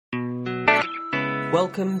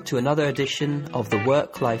Welcome to another edition of the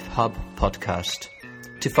WorkLife HUB podcast.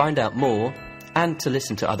 To find out more and to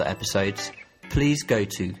listen to other episodes, please go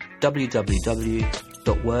to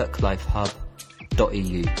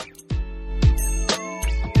www.worklifehub.eu.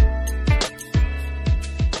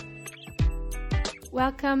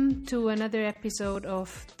 Welcome to another episode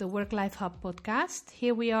of the WorkLife HUB podcast.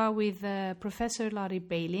 Here we are with Professor Lotte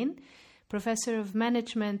Bailyn, Professor of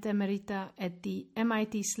Management Emerita at the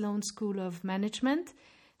MIT Sloan School of Management,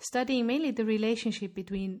 studying mainly the relationship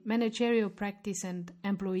between managerial practice and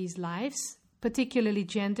employees' lives, particularly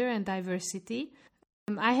gender and diversity.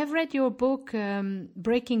 I have read your book,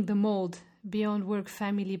 Breaking the Mold, Beyond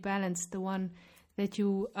Work-Family Balance, the one that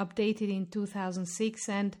you updated in 2006,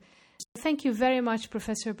 and thank you very much,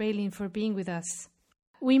 Professor Bailyn, for being with us.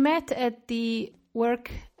 We met at the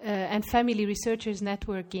Work and Family Researchers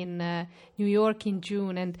Network in New York in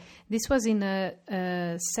June, and this was in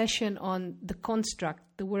a session on the construct,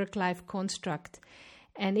 the work-life construct.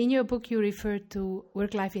 And in your book, you referred to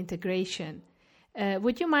work-life integration.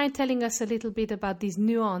 Would you mind telling us a little bit about these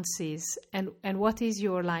nuances and what is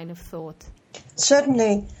your line of thought?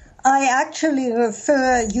 Certainly. I actually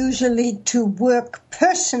refer usually to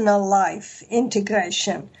work-personal life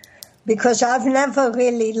integration because I've never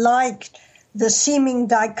really liked the seeming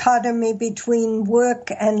dichotomy between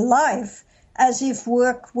work and life as if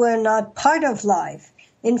work were not part of life.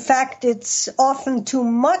 In fact, it's often too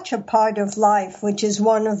much a part of life, which is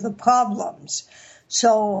one of the problems.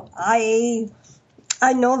 So I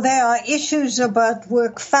know there are issues about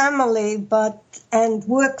work-family, and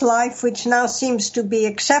work-life, which now seems to be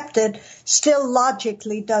accepted, still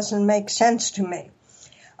logically doesn't make sense to me.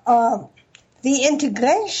 The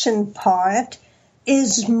integration part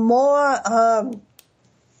is more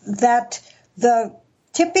that the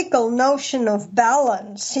typical notion of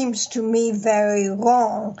balance seems to me very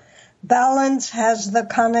wrong. Balance has the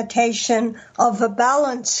connotation of a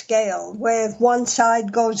balance scale, where if one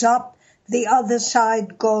side goes up, the other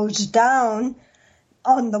side goes down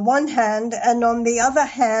on the one hand, and on the other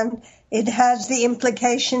hand, it has the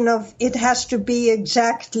implication of it has to be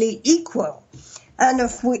exactly equal. And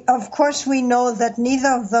of course, we know that neither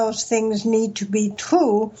of those things need to be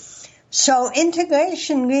true. So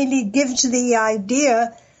integration really gives the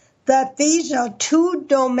idea that these are two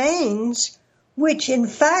domains which in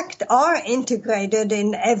fact are integrated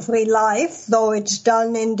in every life, though it's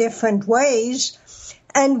done in different ways,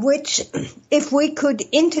 and which, if we could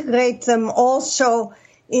integrate them also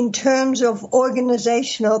in terms of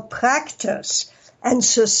organizational practice and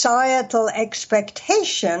societal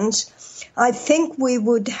expectations, I think we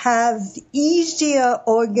would have easier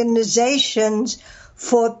organizations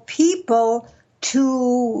for people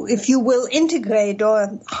to, if you will, integrate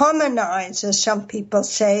or harmonize, as some people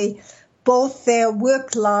say, both their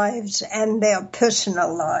work lives and their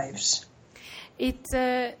personal lives. It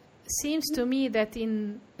seems to me that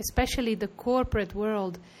in especially the corporate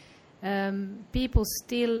world, people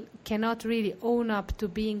still cannot really own up to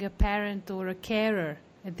being a parent or a carer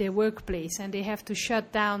at their workplace, and they have to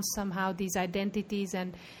shut down somehow these identities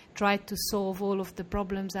and try to solve all of the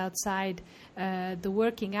problems outside the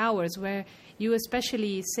working hours, where you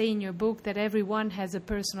especially say in your book that everyone has a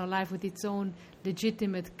personal life with its own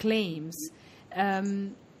legitimate claims.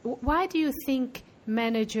 Why do you think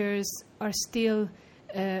managers are still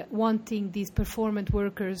wanting these performant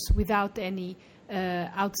workers without any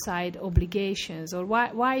outside obligations? Or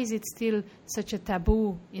why is it still such a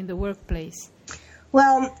taboo in the workplace?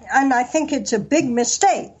 Well, and I think it's a big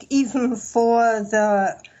mistake, even for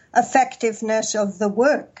the effectiveness of the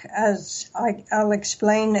work, as I'll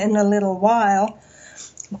explain in a little while.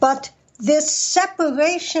 But this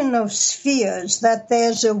separation of spheres, that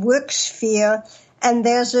there's a work sphere and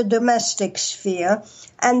there's a domestic sphere,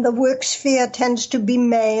 and the work sphere tends to be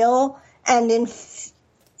male, and and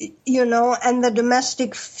the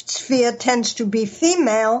domestic sphere tends to be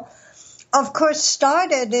female, of course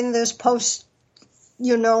started in this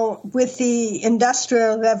with the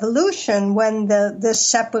Industrial Revolution when this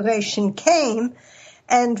separation came.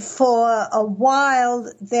 And for a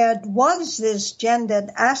while, there was this gendered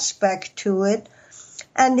aspect to it.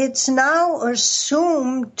 And it's now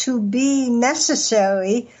assumed to be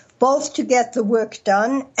necessary both to get the work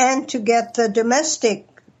done and to get the domestic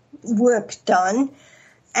work done.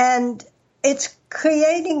 And it's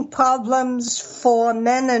creating problems for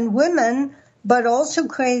men and women, but also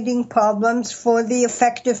creating problems for the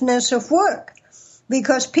effectiveness of work.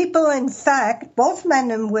 Because people, in fact, both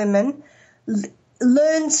men and women,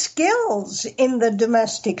 learn skills in the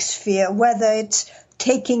domestic sphere, whether it's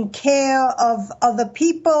taking care of other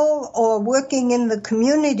people or working in the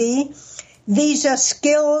community. these are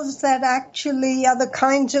skills that actually are the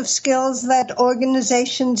kinds of skills that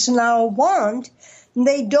organizations now want.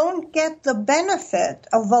 They don't get the benefit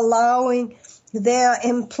of allowing their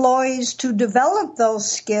employees to develop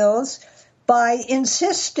those skills by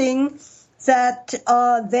insisting that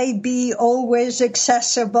they be always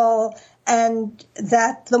accessible and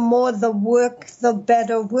that the more the work, the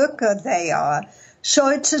better worker they are. So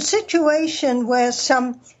it's a situation where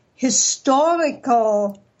some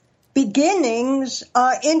historical beginnings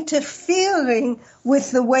are interfering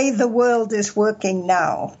with the way the world is working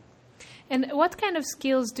now. And what kind of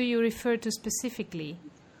skills do you refer to specifically?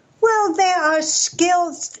 Well, there are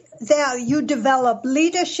skills there. You develop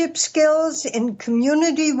leadership skills in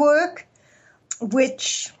community work,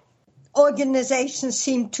 which organizations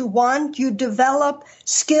seem to want. You develop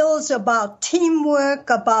skills about teamwork,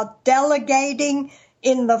 about delegating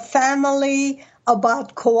in the family,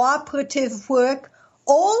 about cooperative work.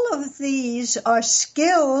 All of these are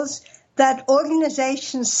skills that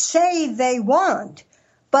organizations say they want,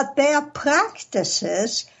 but their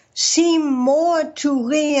practices seem more to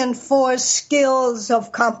reinforce skills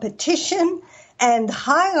of competition and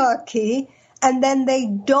hierarchy, and then they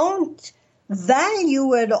don't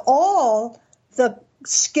value at all the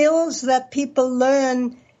skills that people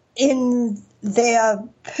learn in their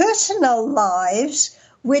personal lives,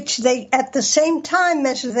 which they, at the same time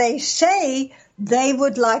as they say they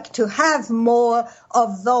would like to have more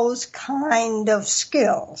of those kind of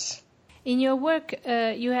skills. In your work,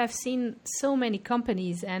 you have seen so many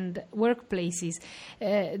companies and workplaces.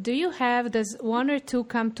 Does one or two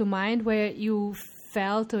come to mind where you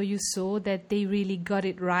felt or you saw that they really got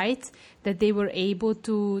it right, that they were able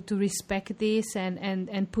to respect this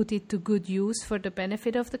and put it to good use for the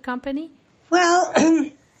benefit of the company? Well,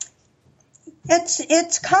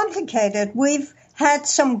 it's complicated. We've had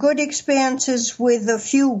some good experiences with a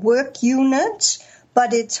few work units,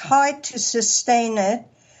 but it's hard to sustain it.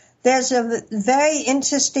 There's a very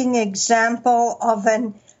interesting example of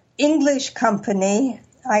an English company,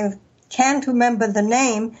 I can't remember the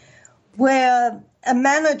name, where a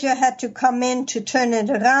manager had to come in to turn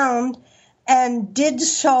it around and did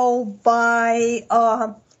so by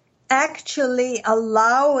actually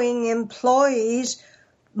allowing employees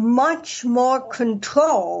much more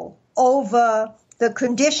control over the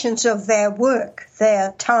conditions of their work,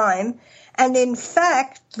 their time. And in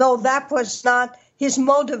fact, though that was not, his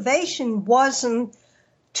motivation wasn't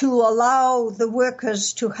to allow the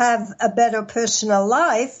workers to have a better personal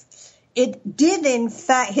life. It did, in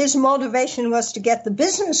fact, his motivation was to get the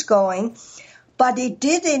business going, but it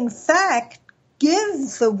did, in fact,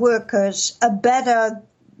 give the workers a better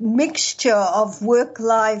mixture of work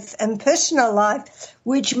life and personal life,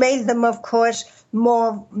 which made them, of course,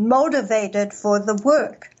 more motivated for the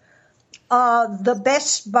work. The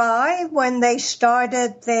Best Buy, when they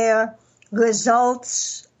started their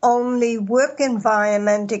results-only work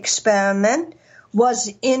environment experiment, was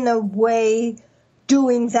in a way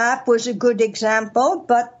doing that, was a good example.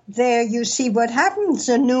 But there you see what happens.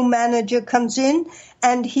 A new manager comes in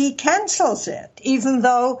and he cancels it, even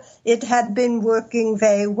though it had been working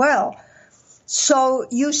very well. So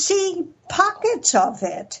you see pockets of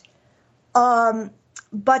it,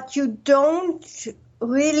 but you don't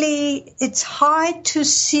really, it's hard to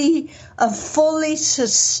see a fully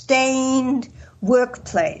sustained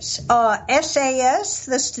workplace. SAS,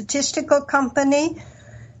 the statistical company,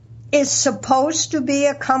 is supposed to be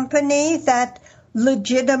a company that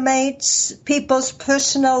legitimates people's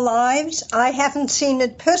personal lives. I haven't seen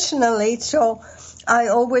it personally, so I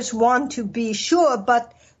always want to be sure,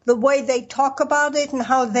 but the way they talk about it and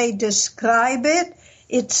how they describe it,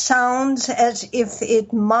 it sounds as if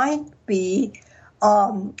it might be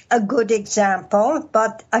a good example,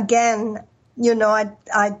 but again, you know,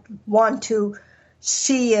 I want to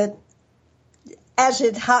see it as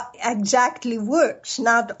it exactly works,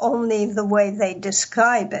 not only the way they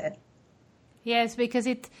describe it. Yes, because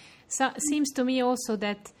it seems to me also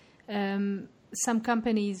that some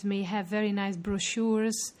companies may have very nice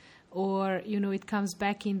brochures, or, you know, it comes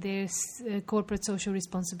back in their corporate social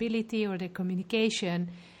responsibility or their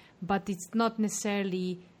communication, but it's not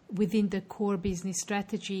necessarily within the core business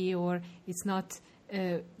strategy, or it's not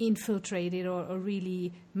infiltrated or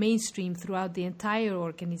really mainstream throughout the entire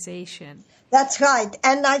organization. That's right.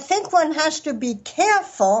 And I think one has to be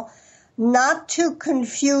careful not to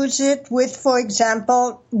confuse it with, for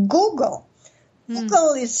example, Google.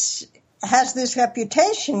 Google has this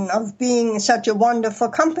reputation of being such a wonderful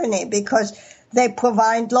company because they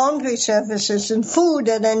provide laundry services and food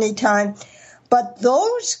at any time. But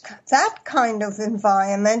that kind of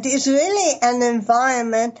environment is really an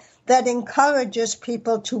environment that encourages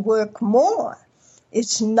people to work more.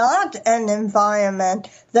 It's not an environment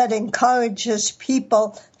that encourages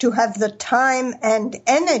people to have the time and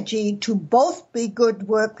energy to both be good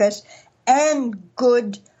workers and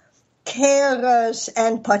good carers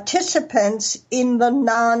and participants in the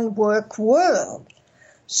non-work world.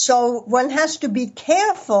 So one has to be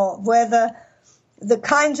careful whether the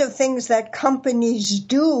kinds of things that companies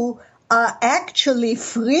do are actually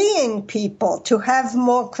freeing people to have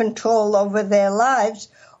more control over their lives,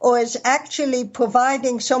 or is actually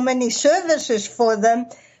providing so many services for them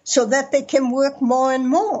so that they can work more and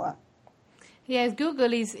more. Yes,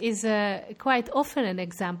 Google is quite often an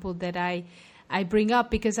example that I bring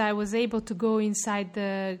up, because I was able to go inside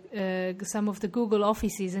some of the Google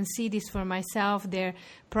offices and see this for myself, their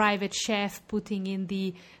private chef putting in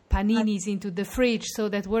the paninis into the fridge so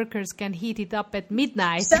that workers can heat it up at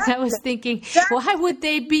midnight. Exactly. And I was thinking, why would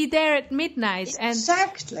they be there at midnight?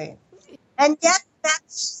 Exactly. And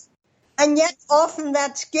yet often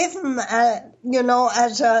that's given,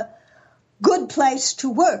 as a good place to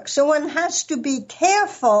work. So one has to be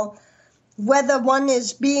careful whether one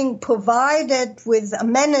is being provided with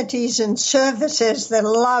amenities and services that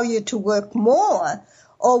allow you to work more,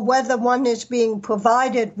 or whether one is being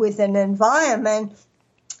provided with an environment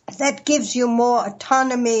that gives you more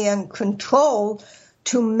autonomy and control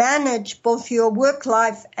to manage both your work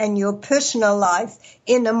life and your personal life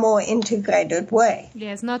in a more integrated way.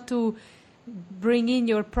 Yes, not to bring in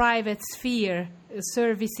your private sphere,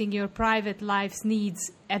 servicing your private life's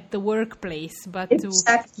needs at the workplace, but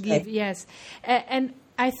exactly. To give, yes. And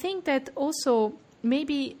I think that also,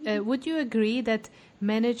 maybe, would you agree that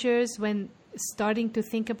managers, when starting to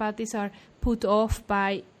think about this, are put off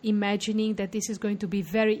by imagining that this is going to be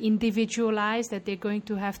very individualized, that they're going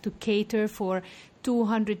to have to cater for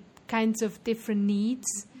 200 kinds of different needs,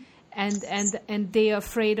 and they are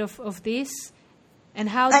afraid of this, and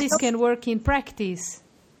how this can work in practice?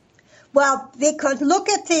 Well, because look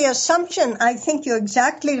at the assumption. I think you're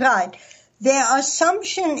exactly right. Their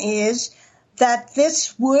assumption is that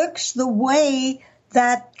this works the way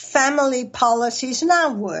that family policies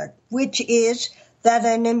now work, which is that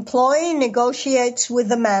an employee negotiates with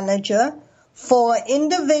the manager for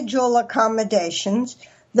individual accommodations.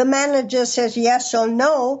 The manager says yes or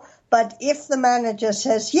no, but if the manager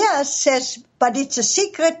says yes, but it's a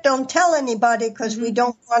secret, don't tell anybody because we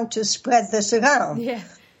don't want to spread this around. Yeah.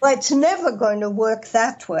 Well, it's never going to work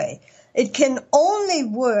that way. It can only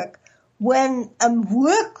work when a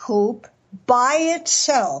work group by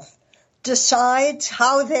itself decides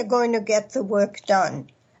how they're going to get the work done.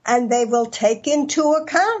 And they will take into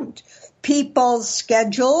account people's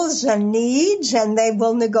schedules and needs, and they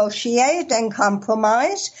will negotiate and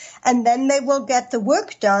compromise, and then they will get the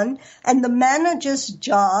work done. And the manager's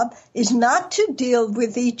job is not to deal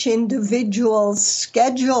with each individual's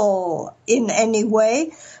schedule in any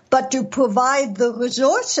way, but to provide the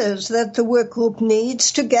resources that the work group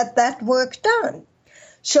needs to get that work done.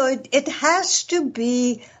 So it has to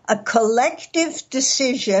be a collective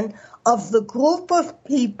decision of the group of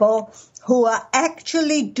people who are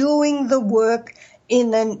actually doing the work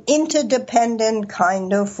in an interdependent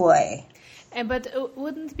kind of way. But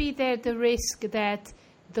wouldn't be there the risk that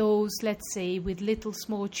those, let's say, with little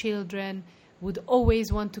small children would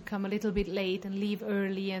always want to come a little bit late and leave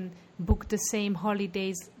early and book the same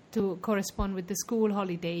holidays to correspond with the school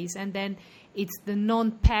holidays, and then it's the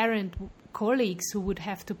non-parent colleagues who would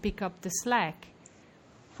have to pick up the slack?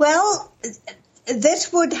 Well,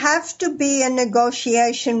 this would have to be a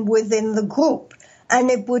negotiation within the group, and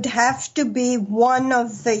it would have to be one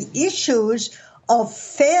of the issues of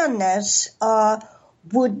fairness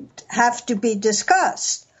would have to be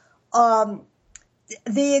discussed.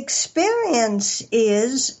 The experience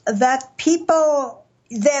is that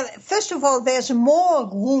first of all, there's more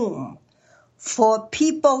room for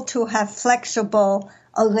people to have flexible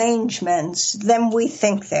arrangements than we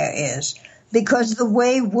think there is, because the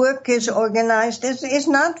way work is organized is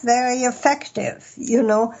not very effective,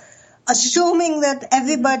 assuming that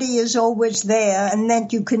everybody is always there and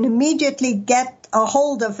that you can immediately get a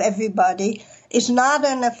hold of everybody is not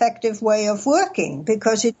an effective way of working,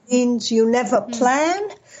 because it means you never plan,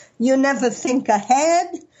 you never think ahead,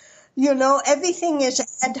 everything is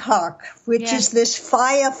ad hoc, which is this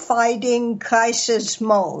firefighting crisis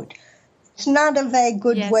mode. It's not a very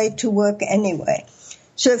good way to work anyway.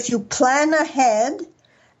 So if you plan ahead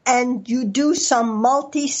and you do some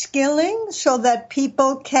multi-skilling so that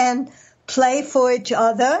people can play for each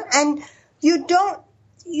other, and you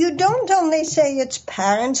don't only say it's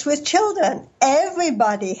parents with children.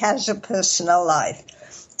 Everybody has a personal life.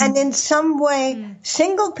 And in some way,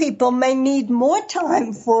 single people may need more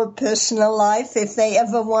time for personal life if they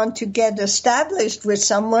ever want to get established with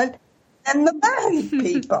someone than the married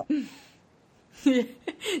people. They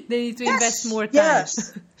need to invest more time.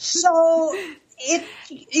 Yes. So,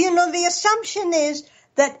 the assumption is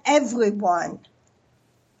that everyone,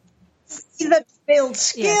 either to build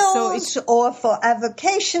skills or for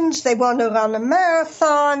avocations, they want to run a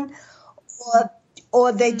marathon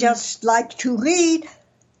or they just like to read.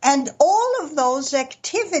 And all of those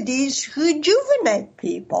activities rejuvenate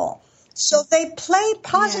people. So they play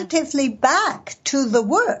positively back to the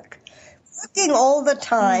work. Working all the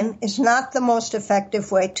time is not the most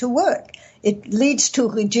effective way to work. It leads to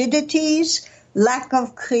rigidities, lack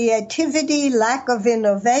of creativity, lack of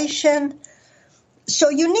innovation. So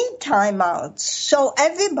you need timeouts. So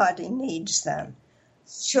everybody needs them.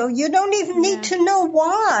 So you don't even need to know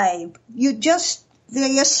why.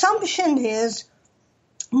 The assumption is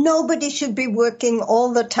nobody should be working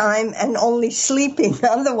all the time and only sleeping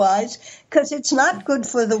otherwise, because it's not good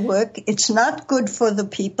for the work, it's not good for the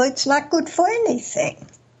people, it's not good for anything.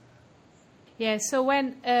 Yeah, so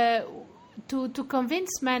when to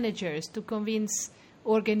convince managers, to convince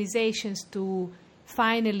organizations to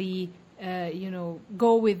finally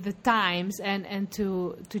go with the times and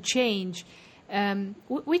to change,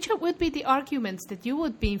 which would be the arguments that you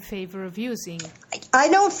would be in favor of using? I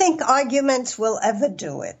don't think arguments will ever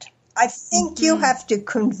do it. I think you have to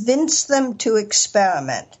convince them to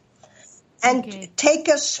experiment. And take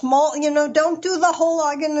a small, don't do the whole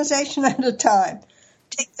organization at a time.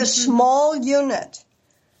 Take a small unit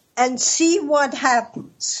and see what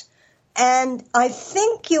happens. And I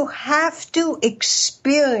think you have to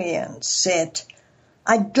experience it.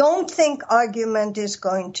 I don't think argument is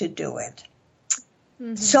going to do it.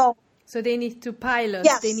 So they need to pilot.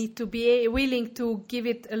 Yes. They need to be willing to give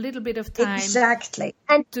it a little bit of time. Exactly.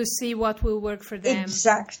 And to see what will work for them.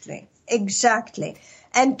 Exactly.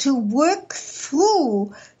 And to work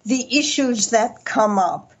through the issues that come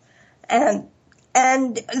up. And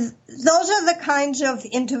those are the kinds of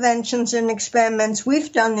interventions and experiments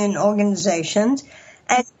we've done in organizations.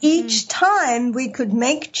 And each time we could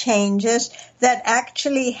make changes that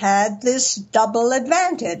actually had this double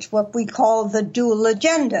advantage, what we call the dual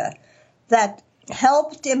agenda, that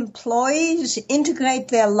helped employees integrate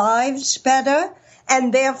their lives better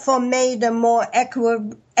and therefore made a more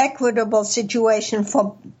equitable situation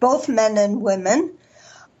for both men and women,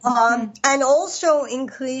 and also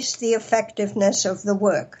increased the effectiveness of the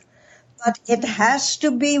work. But it has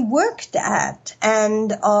to be worked at,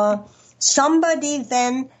 and somebody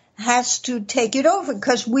then has to take it over,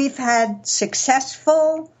 because we've had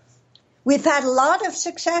a lot of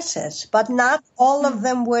successes, but not all of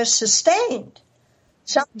them were sustained.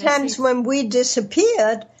 Sometimes when we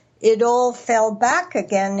disappeared, it all fell back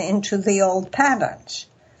again into the old patterns.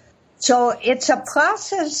 So it's a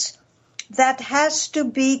process that has to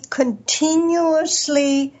be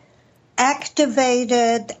continuously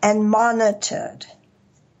activated and monitored.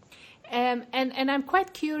 And I'm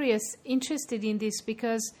quite interested in this,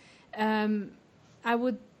 because I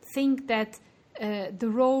would think that the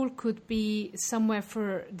role could be somewhere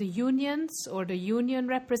for the unions or the union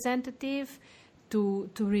representative to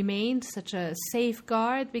remain such a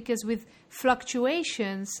safeguard, because with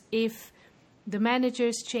fluctuations, if the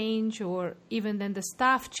managers change or even then the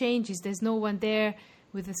staff changes, there's no one there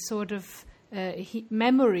with a sort of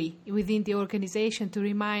memory within the organization to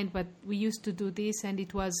remind, but we used to do this and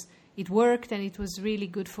it worked and it was really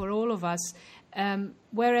good for all of us.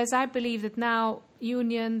 Whereas I believe that now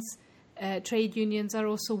trade unions are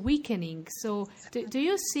also weakening. So do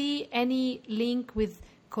you see any link with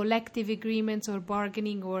collective agreements or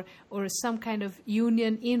bargaining or some kind of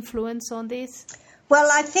union influence on this? Well,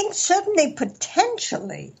 I think certainly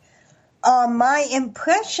potentially. My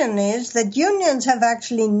impression is that unions have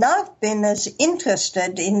actually not been as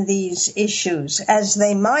interested in these issues as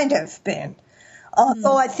they might have been.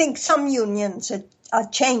 Although I think some unions are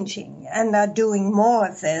changing and are doing more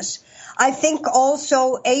of this. I think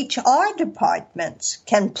also HR departments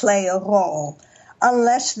can play a role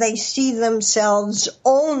unless they see themselves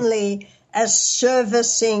only as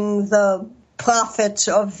servicing the profits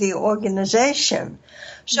of the organization.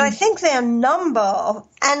 So I think there are a number of,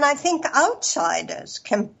 and I think outsiders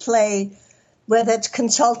can play, whether it's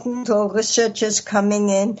consultants or researchers coming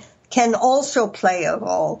in, can also play a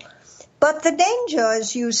role. But the danger,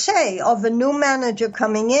 as you say, of a new manager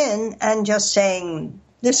coming in and just saying,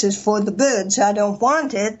 this is for the birds, I don't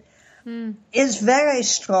want it, is very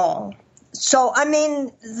strong. So, I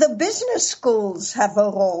mean, the business schools have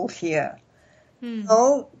a role here.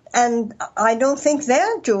 And I don't think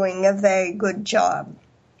they're doing a very good job.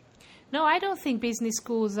 No, I don't think business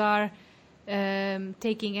schools are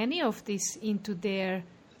taking any of this into their,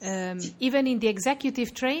 even in the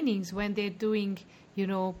executive trainings when they're doing,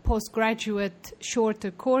 postgraduate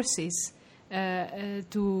shorter courses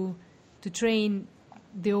to train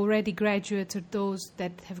the already graduates or those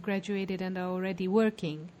that have graduated and are already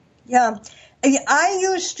working. Yeah, I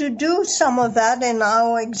used to do some of that in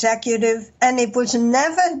our executive, and it was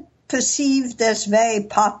never perceived as very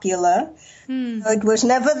popular. It was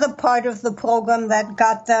never the part of the program that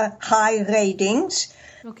got the high ratings.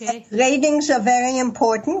 Okay. Ratings are very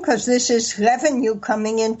important because this is revenue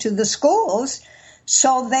coming into the schools,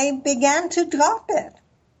 so they began to drop it.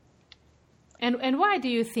 And why do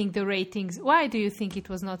you think why do you think it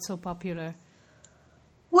was not so popular?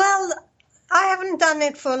 Well, I haven't done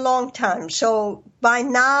it for a long time, so by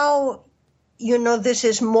now, this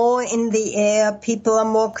is more in the air. People are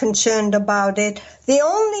more concerned about it. The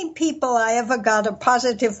only people I ever got a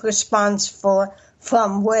positive response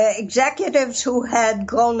from were executives who had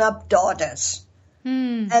grown-up daughters.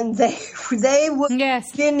 And they were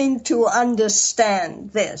beginning to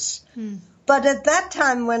understand this. But at that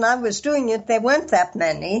time when I was doing it, there weren't that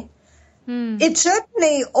many. It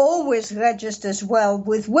certainly always registers well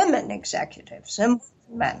with women executives and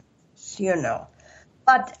men,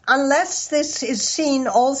 But unless this is seen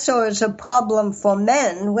also as a problem for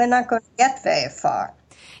men, we're not going to get very far.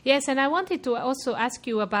 Yes, and I wanted to also ask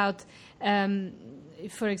you about,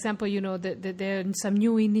 for example, there are some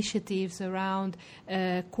new initiatives around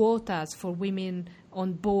quotas for women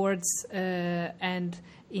on boards and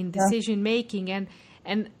in decision-making.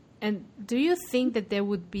 And do you think that there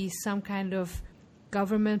would be some kind of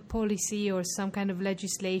government policy or some kind of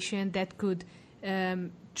legislation that could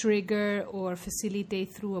trigger or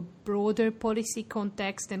facilitate through a broader policy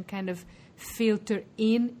context and kind of filter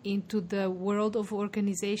into the world of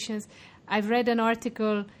organizations? I've read an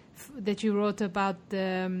article that you wrote about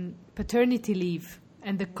the paternity leave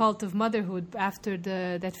and the cult of motherhood after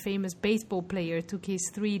that famous baseball player took his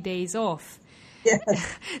 3 days off.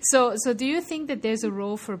 Yes. So do you think that there's a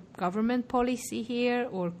role for government policy here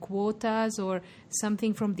or quotas or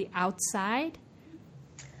something from the outside?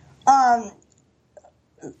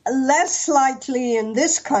 Less likely in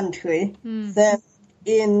this country than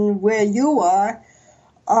in where you are.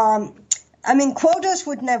 Quotas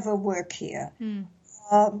would never work here.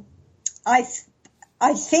 I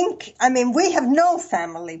think, we have no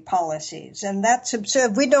family policies, and that's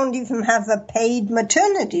absurd. We don't even have a paid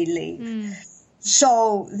maternity leave.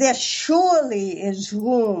 So there surely is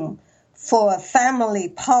room for family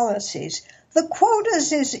policies. The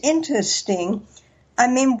quotas is interesting.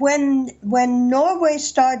 When Norway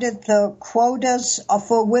started the quotas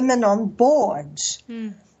for women on boards,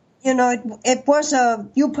 it was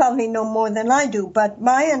you probably know more than I do, but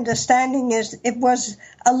my understanding is it was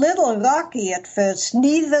a little rocky at first.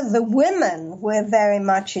 Neither the women were very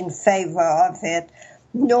much in favor of it,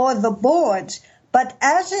 nor the boards. But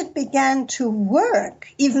as it began to work,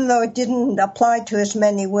 even though it didn't apply to as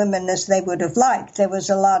many women as they would have liked, there was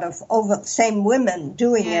a lot of same women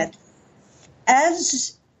doing it.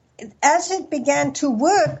 As it began to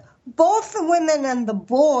work, both the women and the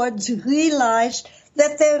boards realized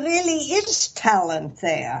that there really is talent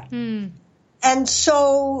there. And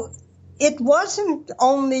so it wasn't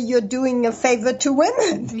only you're doing a favor to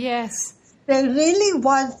women. Yes. There really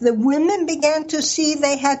was, the women began to see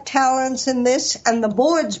they had talents in this, and the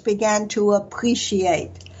boards began to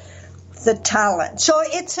appreciate the talent. So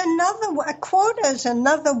it's a quota is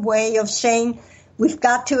another way of saying we've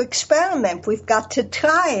got to experiment, we've got to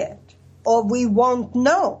try it, or we won't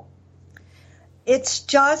know. It's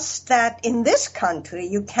just that in this country,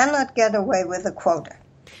 you cannot get away with a quota.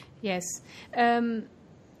 Yes.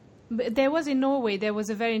 But there was in Norway, there was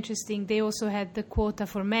a very interesting, they also had the quota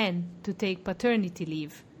for men to take paternity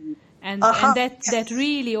leave. And that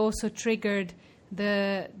really also triggered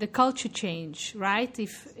the culture change, right?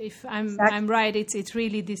 If I'm right, it's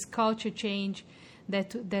really this culture change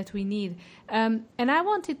that we need. And I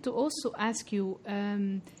wanted to also ask you,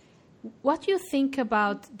 what do you think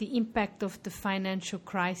about the impact of the financial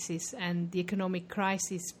crisis and the economic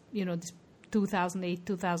crisis, this 2008,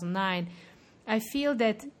 2009? I feel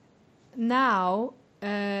that now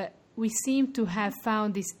we seem to have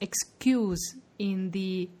found this excuse in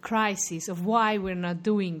the crisis of why we're not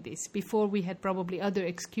doing this. Before we had probably other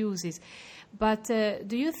excuses. But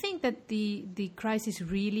do you think that the crisis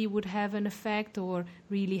really would have an effect or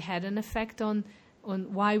really had an effect on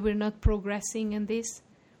why we're not progressing in this?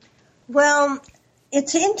 Well,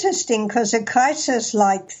 it's interesting because a crisis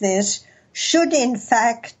like this should in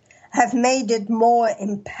fact have made it more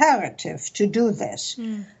imperative to do this.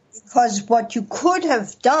 Because what you could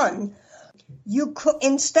have done you could,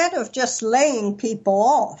 instead of just laying people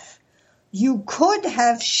off, you could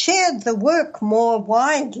have shared the work more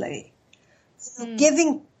widely,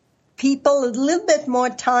 giving people a little bit more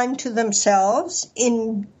time to themselves,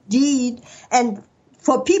 indeed, and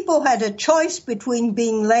for people who had a choice between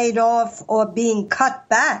being laid off or being cut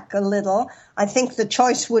back a little, I think the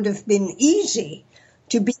choice would have been easy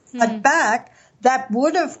to be cut back. That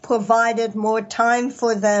would have provided more time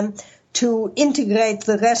for them to integrate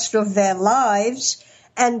the rest of their lives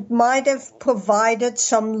and might have provided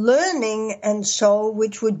some learning and so,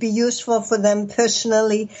 which would be useful for them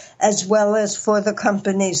personally as well as for the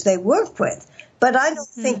companies they work with. But I don't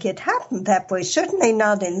think it happened that way, certainly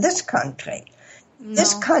not in this country. No.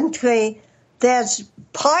 This country, there's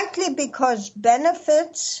partly because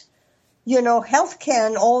benefits, healthcare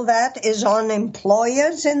and all that is on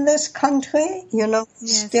employers in this country,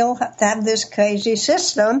 still have this crazy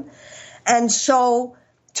system. And so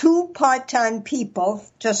 2 part-time people,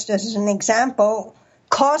 just as an example,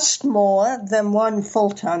 cost more than 1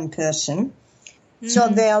 full-time person. So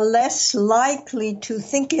they are less likely to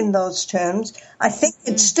think in those terms. I think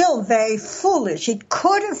it's still very foolish. It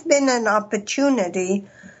could have been an opportunity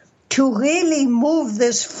to really move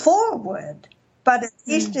this forward. But at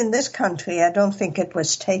least in this country, I don't think it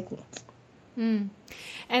was taken. And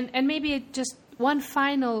maybe just one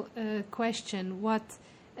final question. What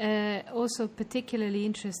also particularly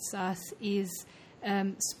interests us is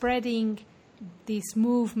spreading this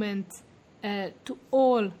movement to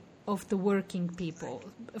all of the working people.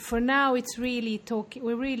 For now, it's really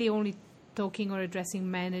we're really only talking or addressing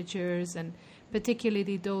managers and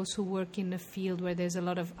particularly those who work in a field where there's a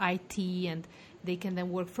lot of IT and they can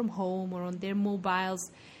then work from home or on their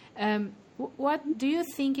mobiles. What do you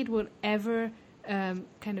think it will ever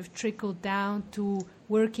kind of trickle down to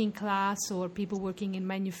working class or people working in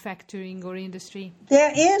manufacturing or industry?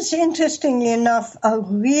 There is, interestingly enough, a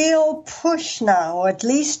real push now, or at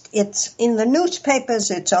least it's in the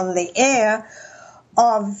newspapers, it's on the air,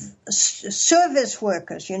 of service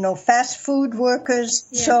workers, fast food workers,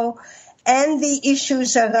 and the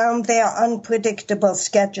issues around their unpredictable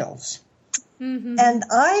schedules. And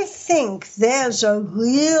I think there's a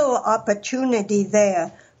real opportunity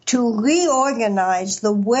there to reorganize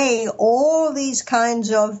the way all these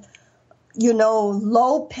kinds of,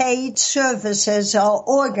 low-paid services are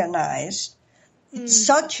organized in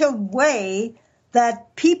such a way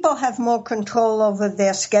that people have more control over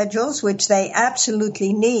their schedules, which they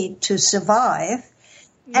absolutely need to survive,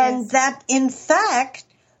 and that, in fact,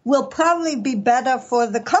 will probably be better for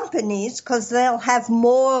the companies because they'll have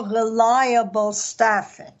more reliable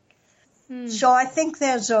staffing. So I think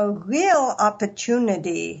there's a real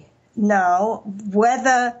opportunity now,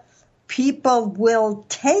 whether people will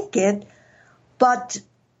take it, but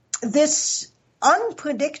this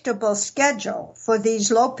unpredictable schedule for these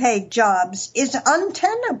low-paid jobs is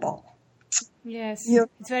untenable. Yes,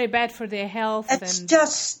 it's very bad for their health. It's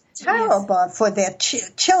just terrible for their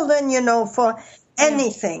children, for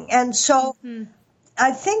anything. And so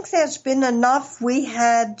I think there's been enough. We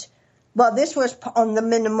had... Well, this was on the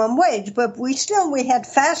minimum wage, but we had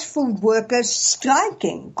fast food workers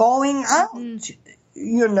striking, going out,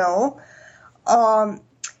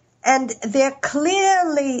 and they're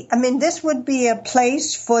clearly, this would be a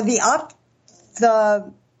place for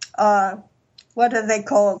what are they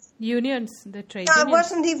called? Unions, the trade unions. I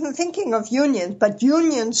wasn't even thinking of unions, but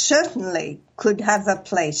unions certainly could have a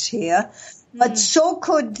place here. But so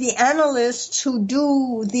could the analysts who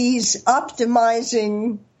do these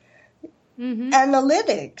optimizing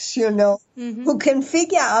analytics, who can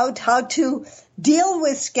figure out how to deal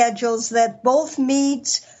with schedules that both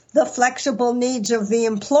meets the flexible needs of the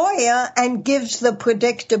employer and gives the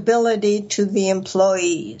predictability to the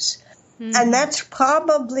employees. And that's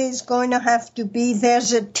probably is going to have to be,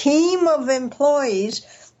 there's a team of employees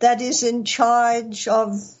that is in charge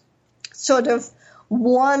of sort of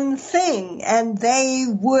one thing, and they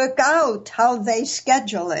work out how they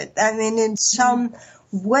schedule it. In some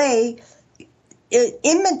way,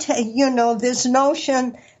 imitate, this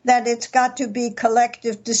notion that it's got to be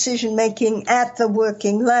collective decision-making at the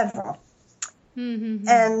working level.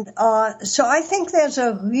 And so I think there's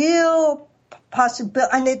a real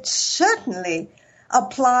possibility, and it certainly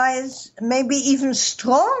applies maybe even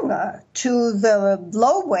stronger to the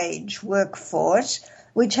low-wage workforce,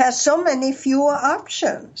 which has so many fewer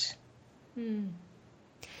options.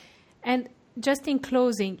 And just in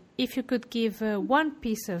closing, if you could give one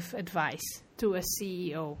piece of advice to a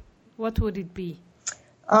CEO, what would it be?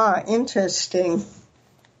 Interesting.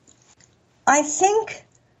 I think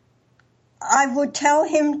I would tell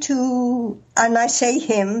him to, and I say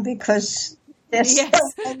him because this.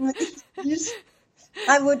 Yes.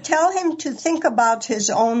 I would tell him to think about his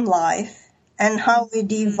own life and how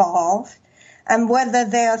it evolved and whether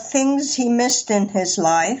there are things he missed in his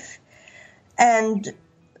life. And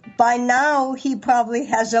by now, he probably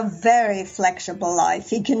has a very flexible life.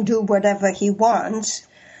 He can do whatever he wants.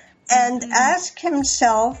 And ask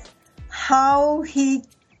himself how he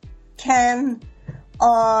can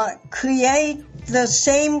create the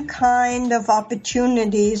same kind of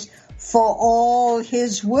opportunities for all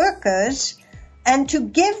his workers and to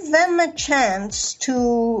give them a chance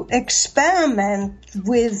to experiment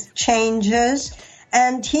with changes.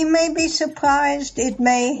 And he may be surprised. It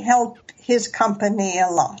may help his company a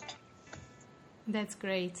lot. That's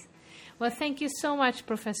great. Well, thank you so much,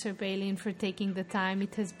 Professor Bailyn, for taking the time.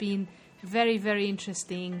 It has been very, very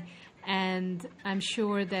interesting, and I'm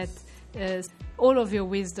sure that all of your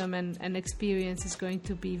wisdom and experience is going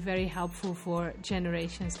to be very helpful for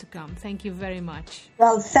generations to come. Thank you very much.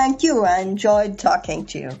 Well, thank you. I enjoyed talking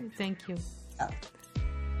to you. Thank you.